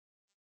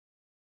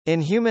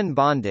Inhuman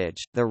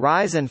Bondage, The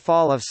Rise and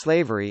Fall of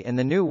Slavery in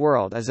the New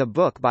World is a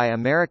book by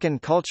American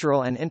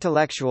cultural and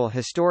intellectual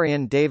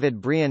historian David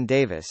Brian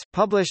Davis,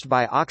 published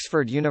by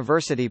Oxford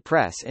University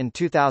Press in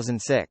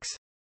 2006.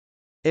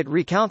 It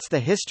recounts the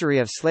history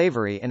of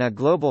slavery in a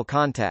global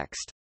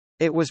context.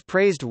 It was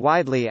praised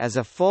widely as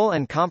a full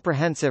and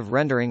comprehensive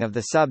rendering of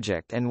the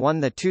subject and won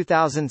the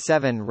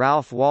 2007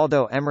 Ralph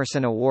Waldo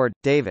Emerson Award.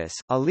 Davis,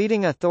 a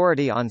leading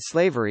authority on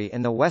slavery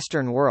in the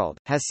Western world,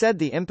 has said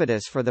the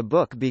impetus for the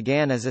book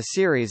began as a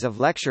series of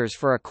lectures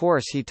for a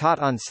course he taught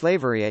on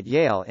slavery at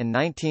Yale in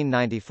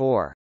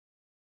 1994.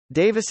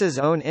 Davis's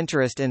own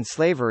interest in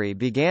slavery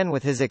began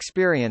with his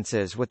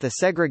experiences with the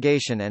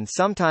segregation and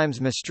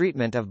sometimes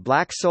mistreatment of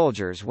black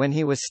soldiers when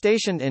he was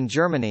stationed in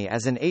Germany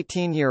as an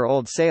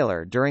 18-year-old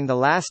sailor during the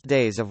last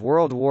days of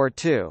World War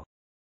II.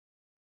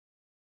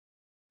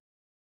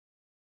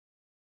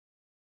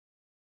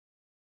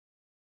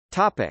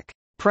 Topic.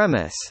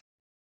 Premise.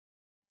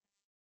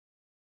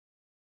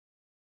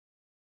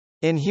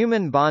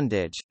 Inhuman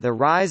Bondage, The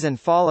Rise and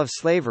Fall of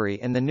Slavery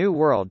in the New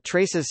World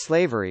traces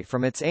slavery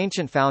from its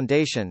ancient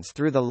foundations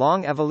through the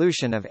long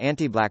evolution of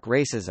anti-black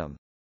racism.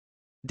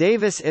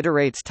 Davis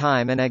iterates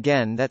time and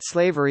again that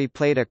slavery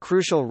played a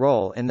crucial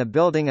role in the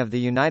building of the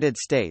United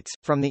States,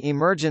 from the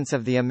emergence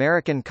of the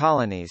American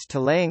colonies to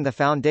laying the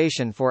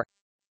foundation for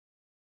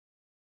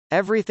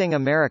everything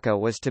America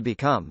was to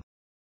become.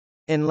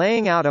 In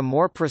laying out a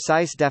more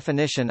precise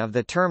definition of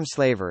the term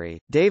slavery,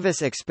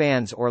 Davis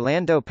expands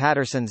Orlando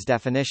Patterson's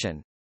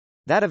definition,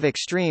 that of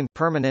extreme,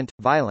 permanent,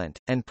 violent,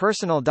 and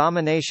personal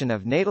domination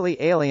of natally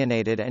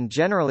alienated and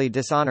generally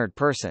dishonored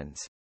persons,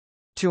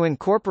 to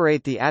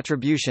incorporate the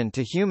attribution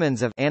to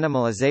humans of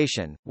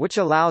animalization, which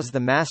allows the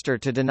master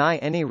to deny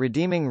any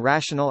redeeming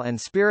rational and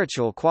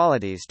spiritual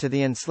qualities to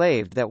the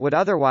enslaved that would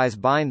otherwise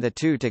bind the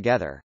two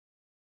together.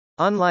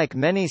 Unlike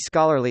many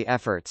scholarly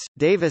efforts,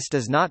 Davis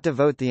does not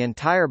devote the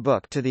entire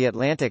book to the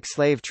Atlantic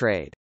slave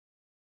trade.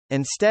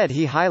 Instead,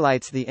 he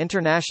highlights the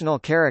international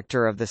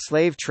character of the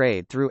slave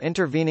trade through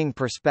intervening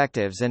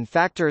perspectives and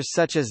factors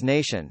such as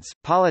nations,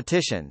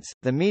 politicians,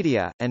 the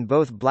media, and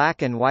both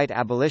black and white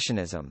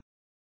abolitionism.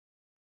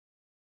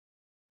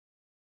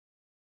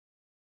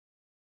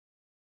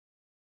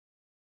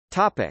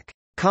 Topic.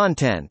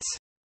 Contents.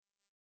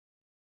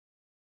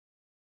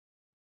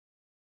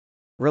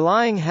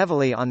 Relying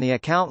heavily on the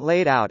account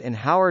laid out in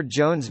Howard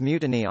Jones'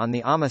 Mutiny on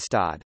the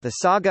Amistad, the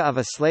saga of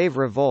a slave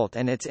revolt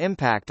and its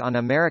impact on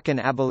American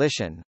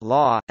abolition,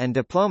 law, and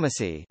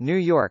diplomacy, New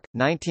York,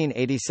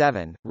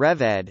 1987,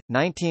 Rev. ed.,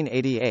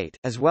 1988,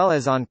 as well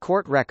as on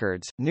court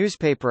records,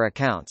 newspaper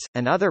accounts,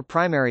 and other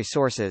primary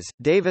sources,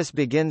 Davis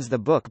begins the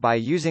book by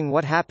using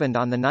what happened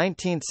on the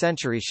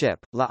 19th-century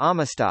ship, La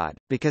Amistad,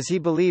 because he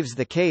believes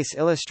the case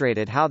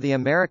illustrated how the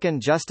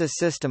American justice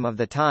system of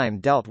the time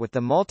dealt with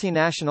the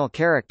multinational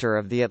character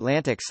of the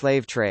Atlantic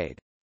slave trade.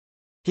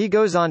 He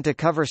goes on to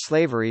cover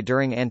slavery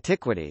during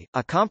antiquity,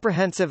 a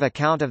comprehensive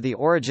account of the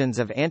origins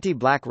of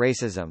anti-black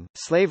racism,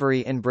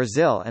 slavery in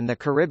Brazil and the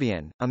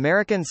Caribbean,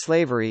 American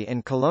slavery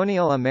in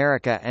colonial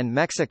America and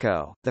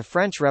Mexico, the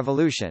French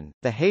Revolution,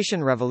 the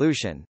Haitian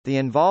Revolution, the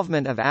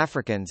involvement of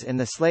Africans in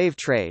the slave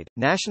trade,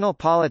 national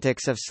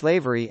politics of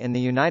slavery in the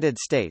United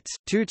States,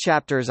 2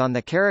 chapters on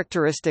the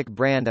characteristic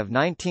brand of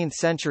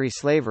 19th-century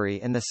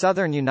slavery in the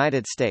southern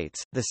United States,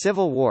 the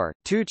Civil War,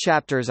 2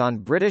 chapters on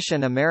British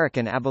and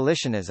American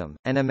abolitionism,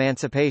 and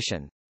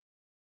emancipation.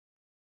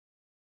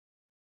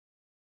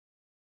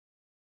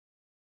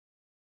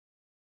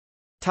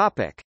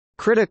 Topic.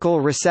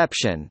 Critical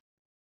reception.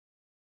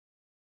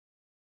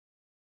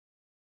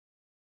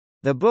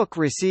 The book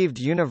received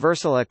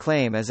universal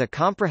acclaim as a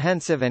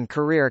comprehensive and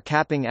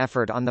career-capping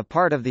effort on the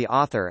part of the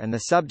author and the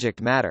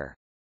subject matter.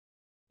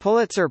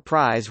 Pulitzer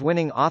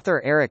Prize-winning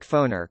author Eric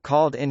Foner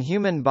called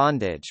Inhuman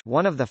Bondage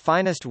one of the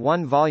finest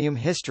one-volume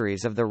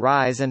histories of the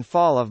rise and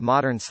fall of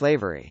modern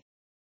slavery.